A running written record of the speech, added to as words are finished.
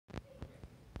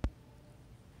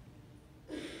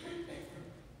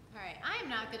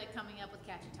not good at coming up with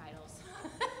catchy titles.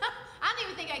 I don't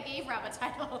even think I gave Rob a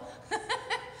title.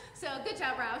 So good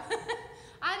job, Rob.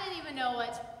 I didn't even know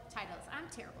what title is. I'm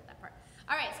terrible at that part.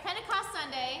 All right, it's Pentecost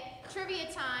Sunday,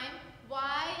 trivia time.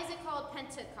 Why is it called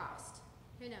Pentecost?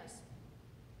 Who knows?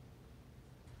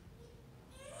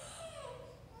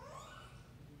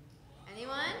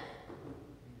 Anyone?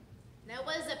 That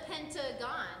was a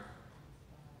pentagon.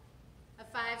 A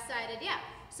five-sided, yeah.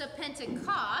 So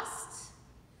Pentecost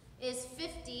is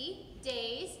 50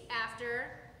 days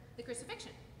after the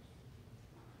crucifixion.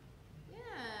 Yeah.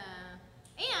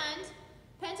 And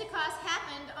Pentecost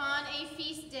happened on a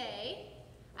feast day.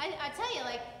 I tell you,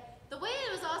 like, the way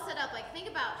it was all set up, like, think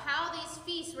about how these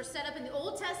feasts were set up in the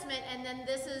Old Testament, and then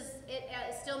this is, it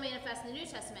still manifests in the New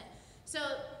Testament. So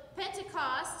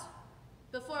Pentecost,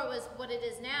 before it was what it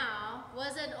is now,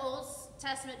 was an Old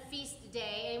Testament feast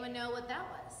day. Anyone know what that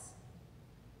was?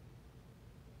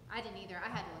 I didn't either. I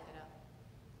had to look it up.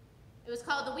 It was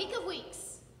called the Week of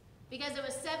Weeks because it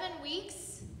was 7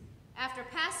 weeks after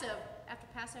Passover. After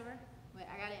Passover? Wait,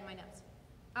 I got it in my notes.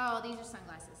 Oh, these are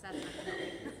sunglasses. That's not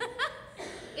good.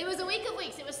 It was a Week of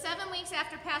Weeks. It was 7 weeks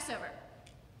after Passover.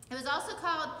 It was also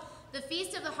called the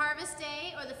Feast of the Harvest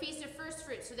Day or the Feast of First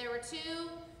Fruits. So there were two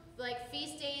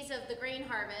feast days of the grain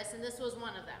harvest, and this was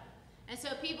one of them. And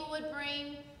so people would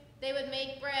they would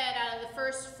make bread out of the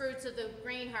first fruits of the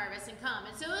grain harvest and come.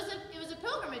 And so it was a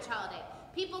pilgrimage holiday.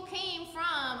 People came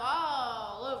from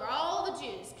all over, all the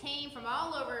Jews came from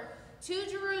all over to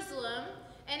Jerusalem,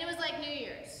 and it was like New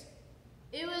Year's.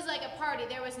 It was like a party.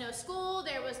 There was no school,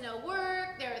 there was no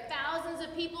work, there were thousands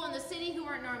of people in the city who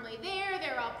weren't normally there. They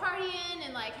were all partying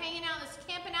and like hanging out,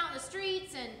 camping out in the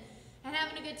streets and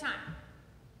having a good time.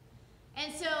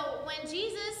 And so when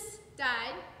Jesus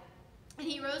died and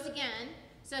he rose again,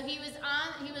 so he was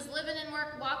living and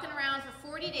walking around for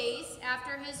 40 days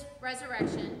after his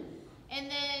resurrection, and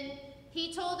then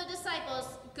he told the disciples,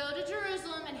 go to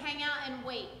Jerusalem and hang out and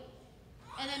wait,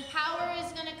 and then power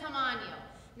is going to come on you.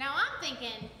 Now I'm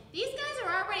thinking, these guys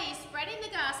are already spreading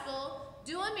the gospel,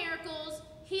 doing miracles,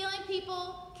 healing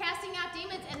people, casting out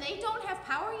demons, and they don't have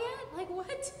power yet? Like what?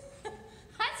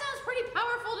 That sounds pretty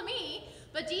powerful to me.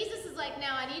 But Jesus is like, no,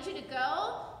 I need you to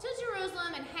go to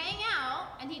Jerusalem and hang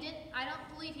out. And I don't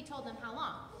believe he told them how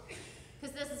long.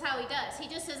 Because this is how he does. He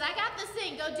just says, I got this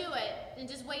thing, go do it. And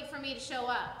just wait for me to show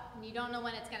up. And you don't know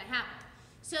when it's going to happen.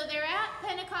 So they're at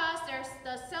Pentecost, they're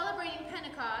celebrating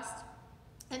Pentecost.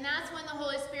 And that's when the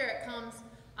Holy Spirit comes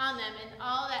on them. And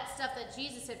all that stuff that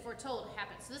Jesus had foretold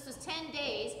happened. So this was 10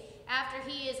 days after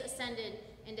he is ascended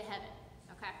into heaven.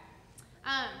 Okay.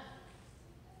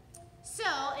 So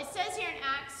it says here in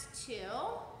Acts 2,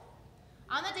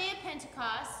 on the day of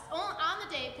Pentecost,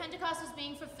 was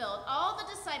being fulfilled, all the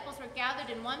disciples were gathered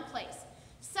in one place.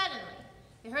 Suddenly,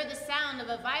 they heard the sound of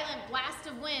a violent blast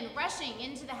of wind rushing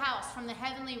into the house from the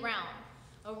heavenly realm.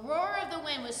 A roar of the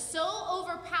wind was so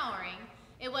overpowering,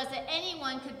 it was that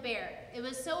anyone could bear it. It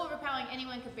was so overpowering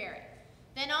anyone could bear it.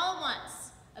 Then all at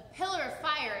once, a pillar of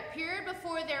fire appeared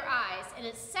before their eyes, and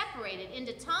it separated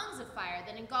into tongues of fire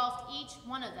that engulfed each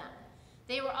one of them.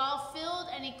 They were all filled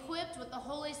and equipped with the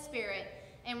Holy Spirit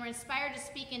and were inspired to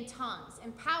speak in tongues,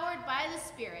 empowered by the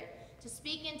Spirit to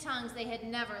speak in tongues they had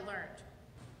never learned.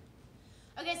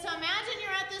 Okay, so imagine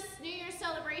you're at this New Year's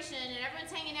celebration and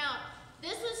everyone's hanging out.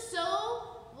 This was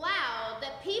so loud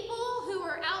that people who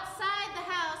were outside the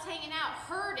house hanging out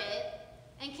heard it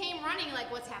and came running like,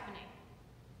 what's happening?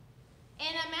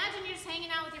 And imagine you're just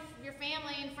hanging out with your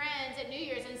family and friends at New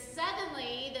Year's, and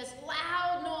suddenly this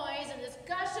loud noise and this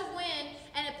gush of wind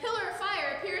and a pillar of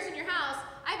fire appears in your house.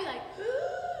 I'd be like,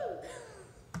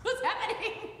 what's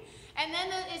happening? And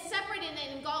then it separated and it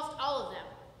engulfed all of them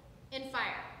in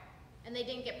fire. And they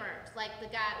didn't get burned, like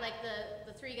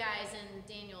the three guys in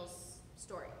Daniel's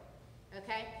story.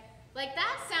 Okay? Like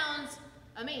that sounds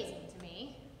amazing to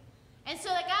me. And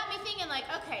so it got me thinking like,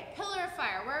 okay, pillar of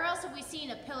fire. Where else have we seen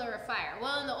a pillar of fire?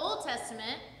 Well, in the Old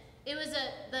Testament, it was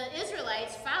the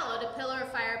Israelites followed a pillar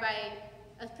of fire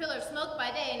a pillar of smoke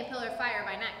by day and a pillar of fire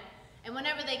by night. And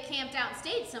whenever they camped out and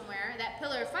stayed somewhere, that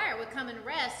pillar of fire would come and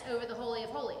rest over the Holy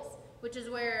of Holies, which is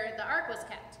where the ark was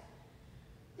kept.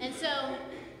 And so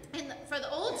for the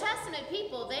Old Testament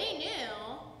people, they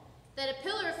knew that a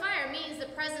pillar of fire means the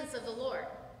presence of the Lord.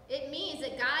 It means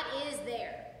that God is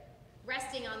there,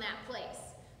 resting on that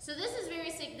place. So this is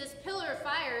this pillar of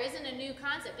fire isn't a new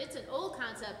concept. It's an old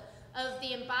concept of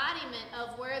the embodiment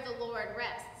of where the Lord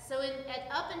rests. So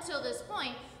up until this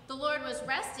point, the Lord was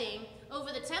resting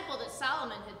over the temple that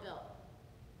Solomon had built.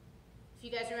 If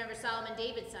you guys remember Solomon,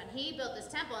 David's son, he built this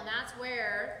temple, and that's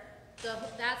where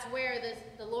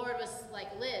the Lord was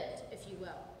like lived, if you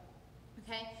will.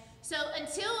 Okay? So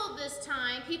until this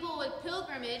time, people would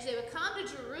pilgrimage, they would come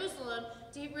to Jerusalem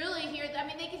to really hear, I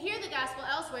mean, they could hear the gospel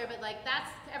elsewhere, but like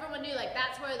everyone knew like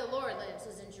that's where the Lord lives,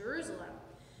 was in Jerusalem.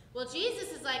 Well,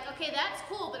 Jesus is like, okay, that's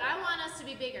cool, but I want us to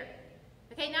be bigger.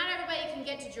 Okay, not everybody can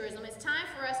get to Jerusalem. It's time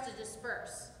for us to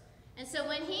disperse. And so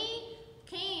when he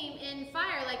came in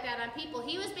fire like that on people,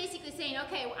 he was basically saying,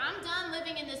 okay, well, I'm done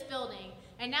living in this building,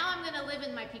 and now I'm going to live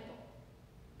in my people.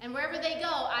 And wherever they go,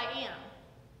 I am.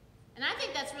 And I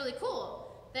think that's really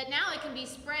cool, that now it can be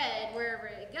spread wherever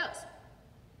it goes.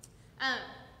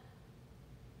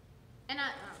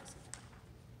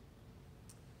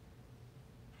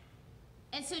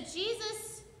 And so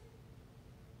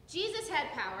Jesus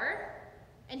had power,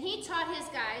 and he taught his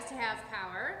guys to have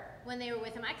power when they were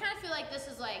with him. I kind of feel like this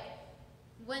is like,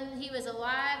 when he was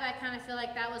alive, I kind of feel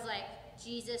like that was like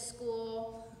Jesus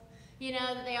school, you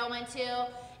know, that they all went to.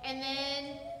 And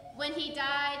then when he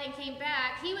died and came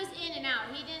back, he was in and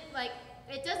out. He didn't like,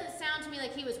 it doesn't sound to me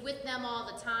like he was with them all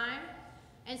the time.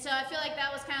 And so I feel like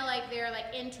that was kind of like their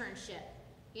like internship.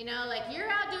 You know, like you're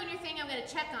out doing your thing, I'm going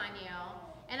to check on you.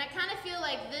 And I kind of feel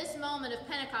like this moment of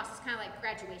Pentecost is kind of like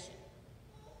graduation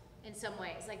in some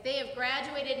ways. Like they have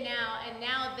graduated now, and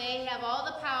now they have all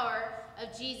the power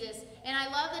of Jesus. And I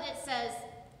love that it says,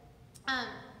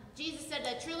 Jesus said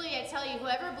that truly I tell you,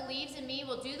 whoever believes in me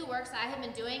will do the works I have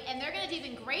been doing, and they're going to do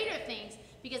even greater things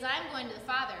because I'm going to the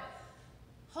Father.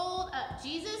 Hold up.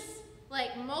 Jesus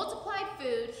like multiplied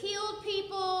food, healed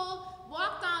people,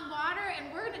 walked on water,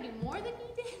 and we're going to do more than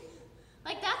he did?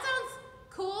 Like that sounds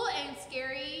cool and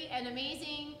scary and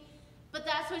amazing, but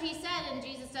that's what he said, and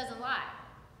Jesus doesn't lie.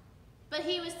 But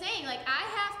he was saying, like, I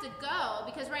have to go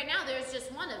because right now there's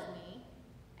just one of me.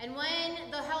 And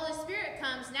when the Holy Spirit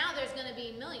comes, now there's going to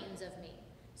be millions of me.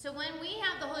 So when we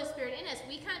have the Holy Spirit in us,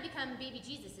 we kind of become baby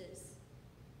Jesuses.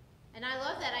 And I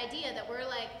love that idea that we're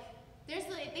like,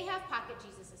 they have pocket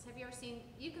Jesuses. Have you ever seen,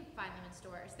 you can find them in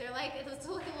stores. They're like, it's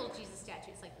like a little Jesus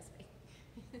statue. It's like this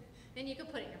big. And you can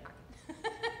put it in your pocket.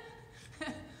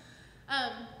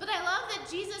 But I love that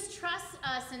Jesus trusts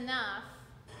us enough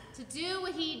to do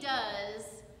what he does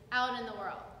out in the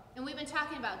world. And we've been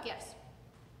talking about gifts.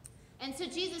 And so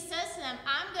Jesus says to them,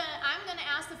 I'm gonna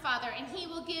ask the Father, and he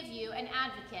will give you an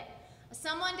advocate,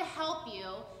 someone to help you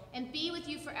and be with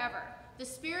you forever, the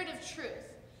Spirit of truth.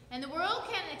 And the world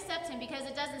can't accept him because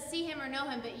it doesn't see him or know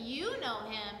him, but you know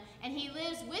him, and he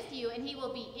lives with you, and he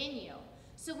will be in you.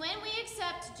 So when we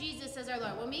accept Jesus as our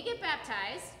Lord, when we get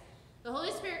baptized, the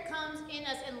Holy Spirit comes in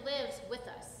us and lives with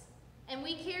us. And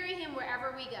we carry him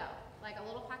wherever we go, like a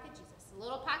little pocket Jesus. A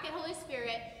little pocket Holy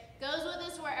Spirit goes with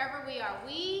us wherever we are.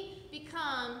 We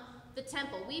become the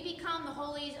temple. We become the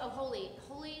holies of holies,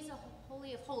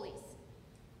 holy of holies.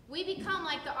 We become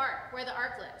like the ark, where the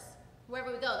ark lives,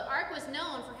 wherever we go. The ark was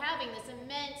known for having this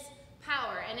immense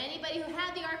power, and anybody who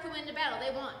had the ark who went into battle,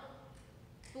 they won.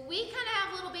 But we kind of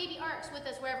have little baby arks with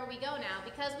us wherever we go now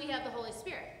because we have the Holy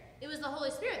Spirit. It was the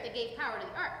Holy Spirit that gave power to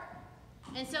the ark.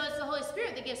 And so it's the Holy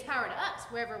Spirit that gives power to us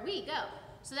wherever we go.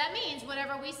 So that means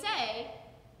whatever we say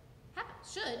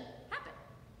should happen.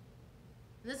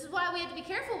 And this is why we have to be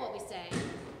careful what we say.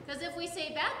 Because if we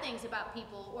say bad things about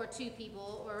people or to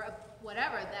people or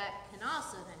whatever, that can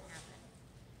also then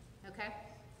happen. Okay?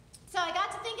 So I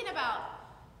got to thinking about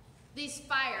these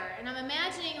fire, and I'm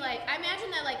imagining I imagine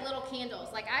that like little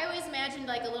candles. Like I always imagined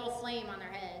like a little flame on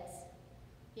their heads.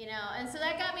 You know, and so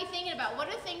that got me thinking about what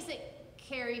are things that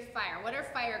carry fire? What are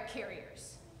fire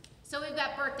carriers? So we've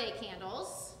got birthday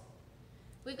candles.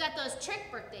 We've got those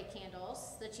trick birthday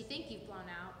candles that you think you've blown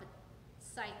out, but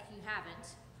psych, you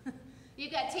haven't.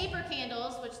 You've got taper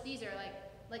candles, which these are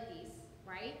like these,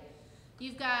 right?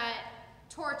 You've got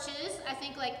torches, I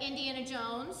think like Indiana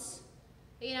Jones,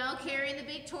 you know, carrying the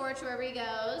big torch wherever he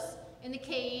goes in the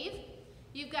cave.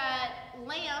 You've got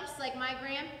lamps, like my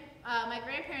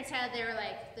grandparents had their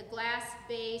like the glass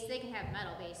base. They can have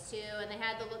metal base too, and they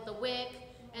had the wick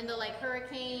and the like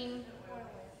hurricane.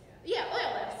 Yeah,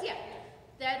 oil lamps. Yeah,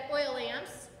 they had oil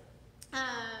lamps.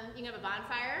 You can have a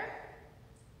bonfire.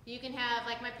 You can have,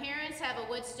 like my parents have a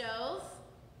wood stove.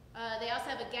 They also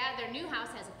have their new house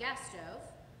has a gas stove.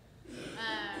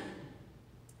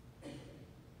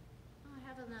 I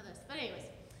have another. But anyways,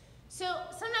 so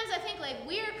sometimes I think like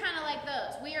we're kind of like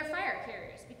those. We are fire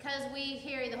carriers because we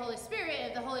carry the Holy Spirit.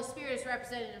 If the Holy Spirit is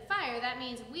represented in fire, that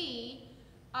means we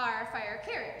are fire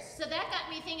carriers. So that got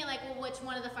me thinking like, well, which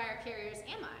one of the fire carriers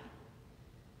am I?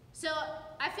 So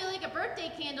I feel like a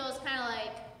birthday candle is kind of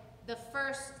like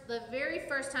the very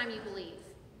first time you believe.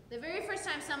 The very first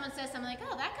time someone says something like,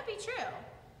 oh, that could be true.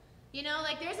 You know,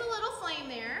 like there's a little flame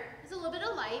there, there's a little bit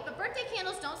of light, but birthday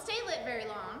candles don't stay lit very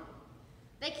long.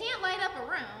 They can't light up a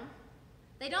room.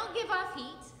 They don't give off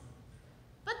heat,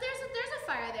 but there's a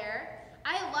fire there.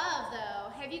 I love, though,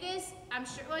 have you guys, I'm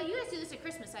sure, well, you guys do this at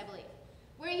Christmas, I believe,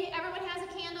 where everyone has a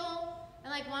candle,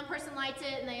 and like one person lights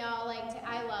it, and they all like,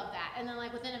 I love that. And then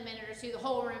like within a minute or two, the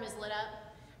whole room is lit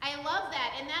up. I love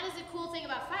that, and that is the cool thing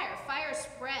about fire. Fire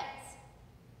spreads,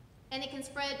 and it can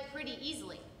spread pretty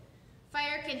easily.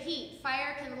 Fire can heat,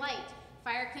 fire can light,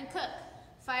 fire can cook,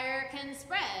 fire can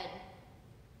spread.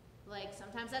 Like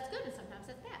sometimes that's good and sometimes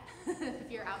that's bad.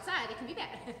 If you're outside, it can be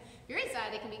bad. If you're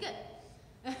inside, it can be good.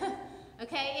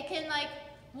 Okay, it can like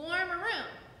warm a room.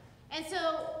 And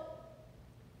so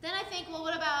then I think, well,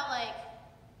 what about like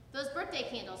those birthday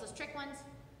candles, those trick ones?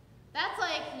 That's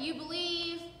like you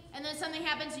believe, and then something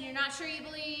happens and you're not sure you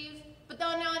believe, but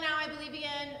though no, now I believe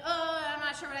again. Oh, I'm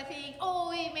not sure what I think. Oh,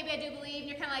 wait, maybe I do believe. And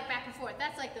you're kind of like back and forth.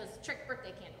 That's like those trick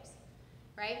birthday candles,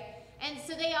 right? And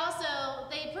so they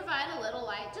provide a little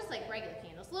light, just like regular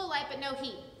candles, a little light but no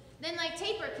heat. Then like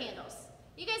taper candles.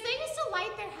 You guys, they used to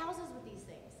light their houses with these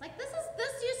things. Like this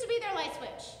used to be their light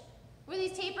switch, were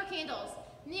these taper candles.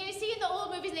 And you see in the old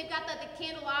movies, they've got the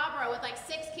candelabra with like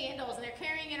 6 candles and they're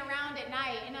carrying it around at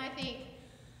night. And I think,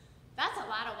 that's a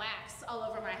lot of wax all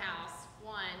over my house,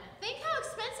 one. Think how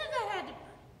expensive that had to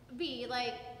be.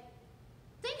 Like,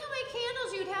 think how many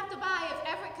candles you'd have to buy if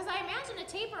ever, because I imagine a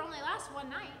taper only lasts one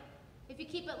night if you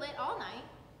keep it lit all night.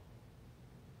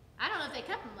 I don't know if they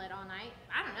kept them lit all night.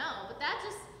 I don't know, but that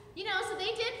just, you know, so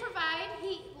they did provide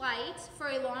heat light for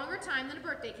a longer time than a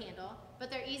birthday candle, but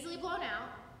they're easily blown out.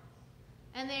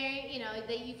 And they, you know,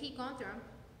 you keep going through them.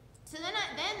 So then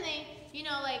they, you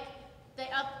know, like,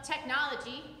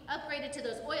 technology upgraded to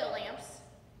those oil lamps.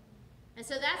 And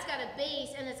so that's got a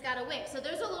base and it's got a wick. So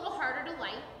there's a little harder to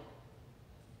light,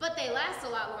 but they last a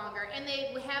lot longer. And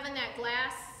having that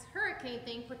glass hurricane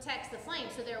thing protects the flame.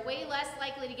 So they're way less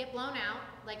likely to get blown out.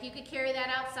 Like you could carry that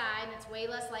outside and it's way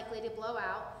less likely to blow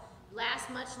out. Lasts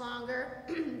much longer,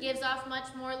 gives off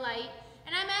much more light.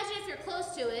 And I imagine if you're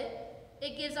close to it,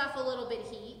 it gives off a little bit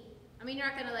of heat. I mean, you're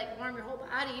not gonna like warm your whole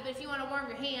body, but if you wanna warm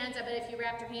your hands, I bet if you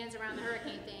wrapped your hands around the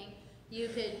hurricane thing, you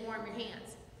could warm your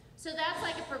hands. So that's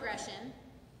like a progression.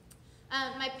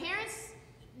 My parents'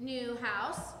 new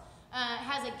house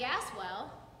has a gas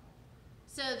well.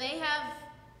 So they have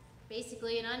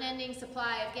basically an unending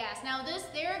supply of gas. Now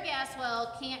their gas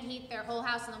well can't heat their whole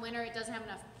house in the winter. It doesn't have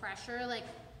enough pressure,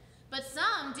 but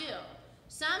some do.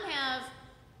 Some have,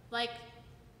 like,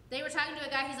 they were talking to a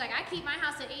guy, he's like, I keep my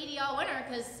house at 80 all winter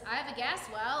because I have a gas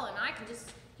well and I can just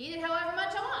heat it however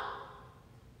much I want.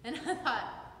 And I thought,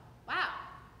 wow.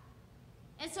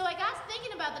 And so I got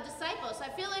thinking about the disciples. I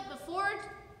feel like before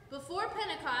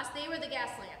Pentecost, they were the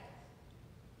gas lamp.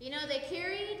 You know, they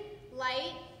carried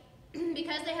light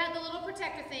because they had the little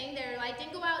protector thing. Their light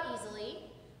didn't go out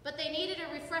easily, but they needed a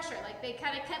refresher. Like they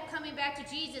kind of kept coming back to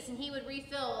Jesus and he would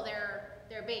refill their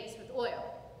base with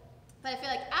oil. But I feel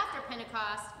like after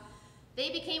Pentecost, they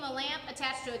became a lamp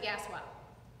attached to a gas well,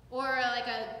 or like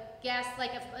a gas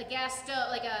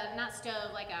stove, like a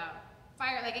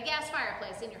gas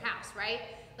fireplace in your house, right?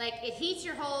 Like it heats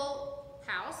your whole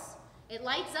house, it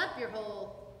lights up your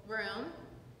whole room,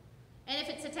 and if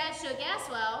it's attached to a gas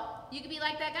well, you could be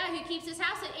like that guy who keeps his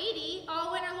house at 80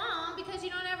 all winter long because you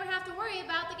don't ever have to worry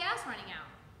about the gas running out.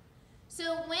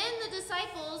 So when the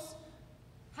disciples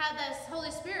had this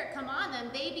Holy Spirit come on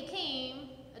them, they became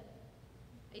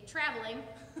a traveling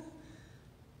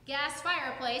gas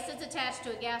fireplace that's attached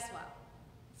to a gas well.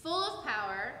 Full of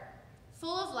power,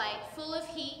 full of light, full of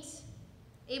heat,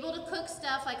 able to cook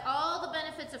stuff, like all the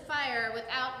benefits of fire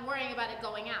without worrying about it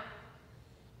going out.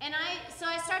 And so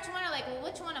I start to wonder, like, well,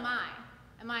 which one am I?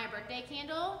 Am I a birthday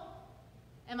candle?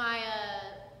 Am I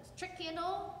a trick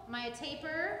candle? Am I a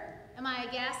taper? Am I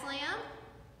a gas lamp?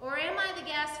 Or am I the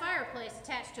gas fireplace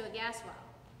attached to a gas well?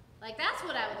 Like, that's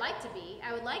what I would like to be.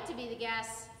 I would like to be the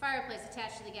gas fireplace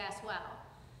attached to the gas well.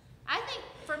 I think,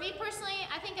 for me personally,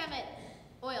 I think I'm an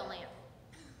oil lamp.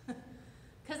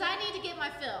 Because I need to get my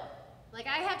fill. Like,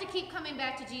 I have to keep coming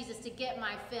back to Jesus to get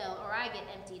my fill, or I get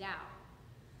emptied out.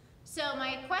 So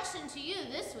my question to you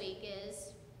this week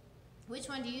is, which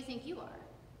one do you think you are?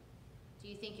 Do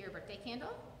you think you're a birthday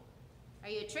candle? Are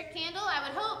you a trick candle? I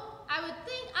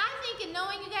think in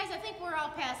knowing you guys, I think we're all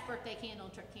past birthday candle,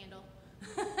 trick candle.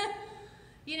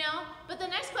 You know? But the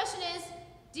next question is,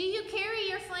 do you carry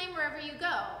your flame wherever you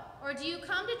go? Or do you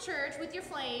come to church with your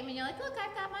flame and you're like, look,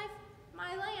 I've got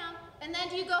my lamp. And then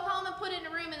do you go home and put it in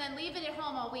a room and then leave it at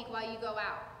home all week while you go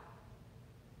out?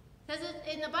 Because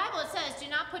in the Bible it says, do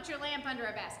not put your lamp under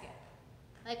a basket.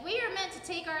 Like, we are meant to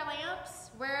take our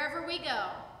lamps wherever we go.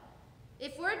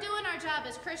 If we're doing our job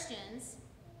as Christians,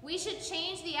 we should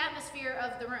change the atmosphere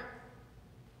of the room.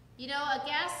 You know, a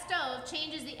gas stove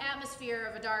changes the atmosphere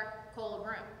of a dark, cold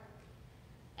room.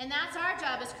 And that's our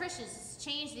job as Christians, is to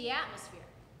change the atmosphere.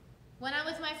 When I'm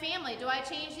with my family, do I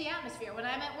change the atmosphere? When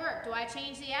I'm at work, do I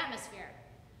change the atmosphere?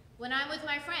 When I'm with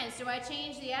my friends, do I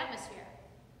change the atmosphere?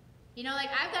 You know, like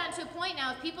I've gotten to a point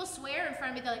now, if people swear in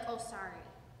front of me, they're like, oh, sorry.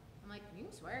 I'm like, you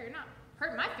can swear, you're not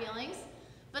hurting my feelings.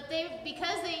 But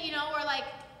because they, you know, or like,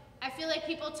 I feel like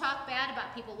people talk bad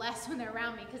about people less when they're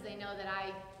around me because they know that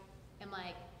I am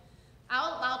like,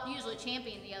 I'll usually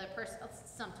champion the other person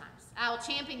sometimes. I'll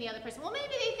champion the other person. Well, maybe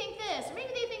they think this, or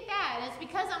maybe they think that. And it's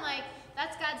because I'm like,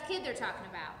 that's God's kid they're talking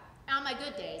about. On my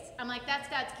good days, I'm like, that's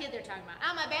God's kid they're talking about.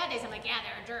 On my bad days, I'm like, yeah,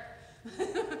 they're a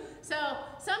jerk. So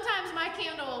sometimes my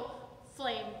candle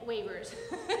flame wavers.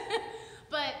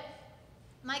 But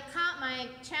my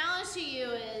challenge to you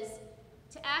is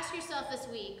to ask yourself this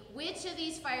week, which of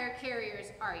these fire carriers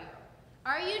are you?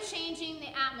 Are you changing the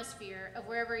atmosphere of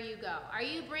wherever you go? Are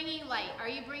you bringing light? Are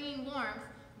you bringing warmth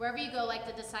wherever you go like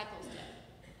the disciples did?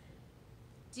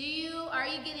 Are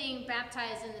you getting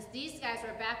baptized in this? These guys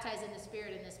were baptized in the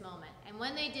Spirit in this moment. And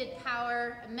when they did,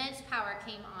 immense power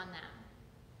came on them.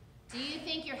 Do you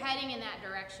think you're heading in that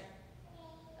direction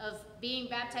of being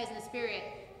baptized in the Spirit?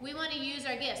 We want to use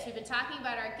our gifts. We've been talking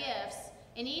about our gifts,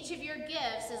 and each of your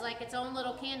gifts is like its own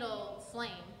little candle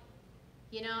flame.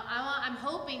 You know, I'm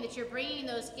hoping that you're bringing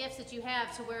those gifts that you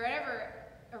have to wherever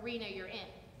arena you're in.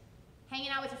 Hanging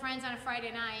out with your friends on a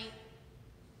Friday night,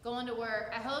 going to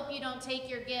work. I hope you don't take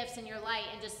your gifts and your light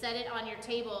and just set it on your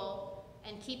table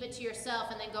and keep it to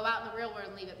yourself and then go out in the real world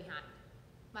and leave it behind.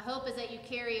 My hope is that you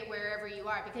carry it wherever you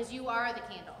are because you are the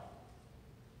candle.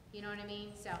 You know what I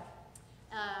mean? So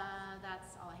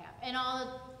that's all I have. And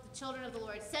all the children of the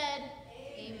Lord said,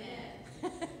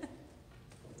 Amen.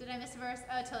 Did I miss a verse?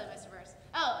 Oh, I totally missed a verse.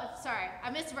 Oh, sorry.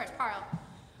 I missed a verse. Parl.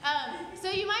 So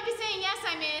you might be saying, yes,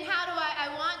 I'm in. How do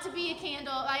I want to be a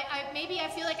candle. Maybe I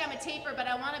feel like I'm a taper, but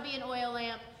I want to be an oil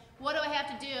lamp. What do I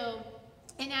have to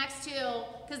do? In Acts 2,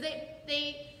 because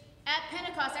they at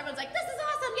Pentecost, everyone's like, this is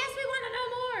awesome. Yes, we want to know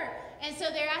more. And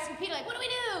so they're asking Peter, like, what do we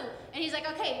do? And he's like,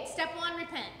 okay, step 1,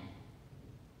 repent.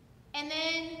 And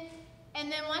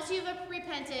then once you've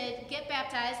repented, get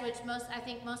baptized, which I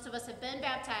think most of us have been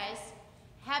baptized.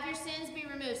 Have your sins be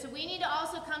removed. So we need to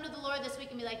also come to the Lord this week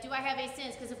and be like, do I have any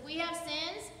sins? Because if we have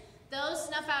sins, those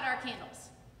snuff out our candles.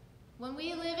 When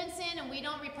we live in sin and we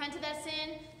don't repent of that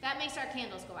sin, that makes our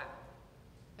candles go out.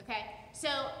 Okay? So,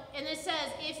 and it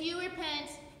says, if you repent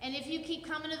and if you keep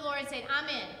coming to the Lord and saying, I'm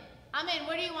in.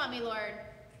 Where do you want me, Lord?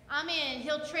 I'm in.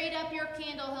 He'll trade up your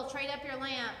candle. He'll trade up your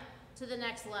lamp to the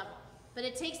next level. But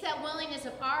it takes that willingness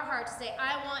of our heart to say,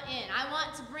 I want in. I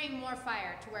want to bring more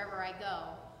fire to wherever I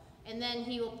go. And then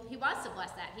he wants to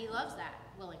bless that. He loves that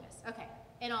willingness. Okay.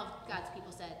 And all God's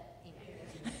people said,